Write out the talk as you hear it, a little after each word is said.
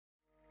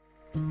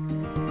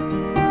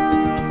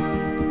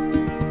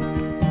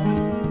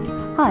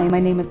Hi,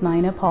 my name is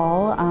Nayana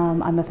Paul.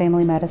 I'm a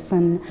family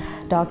medicine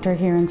doctor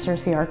here in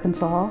Searcy,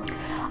 Arkansas.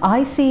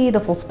 I see the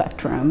full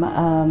spectrum.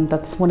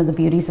 That's one of the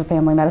beauties of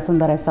family medicine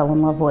that I fell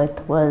in love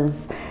with,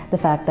 was the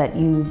fact that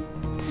you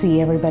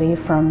see everybody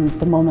from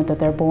the moment that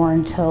they're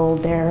born till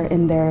they're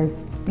in their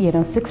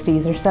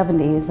 60s or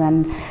 70s,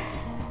 and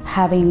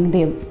having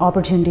the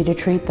opportunity to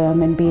treat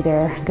them and be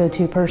their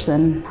go-to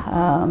person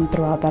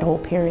throughout that whole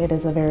period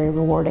is a very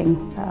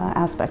rewarding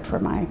aspect for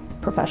my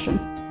profession.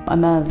 I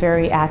have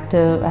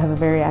a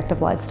very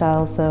active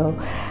lifestyle, so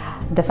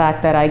the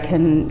fact that I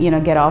can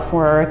get off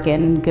work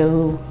and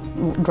go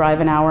drive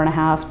an hour and a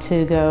half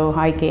to go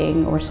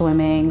hiking or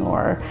swimming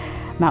or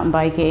mountain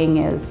biking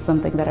is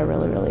something that I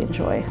really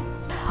enjoy.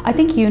 I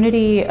think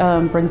unity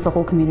brings the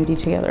whole community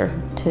together,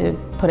 to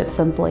put it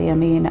simply. I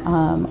mean,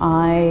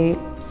 I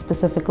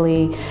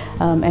specifically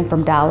am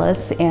from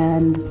Dallas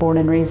and born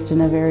and raised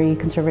in a very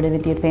conservative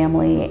Indian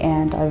family,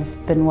 and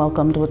I've been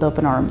welcomed with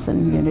open arms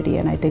and unity,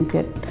 and I think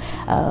it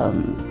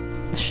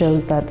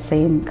shows that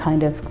same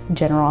kind of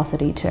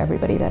generosity to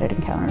everybody that it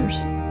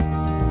encounters.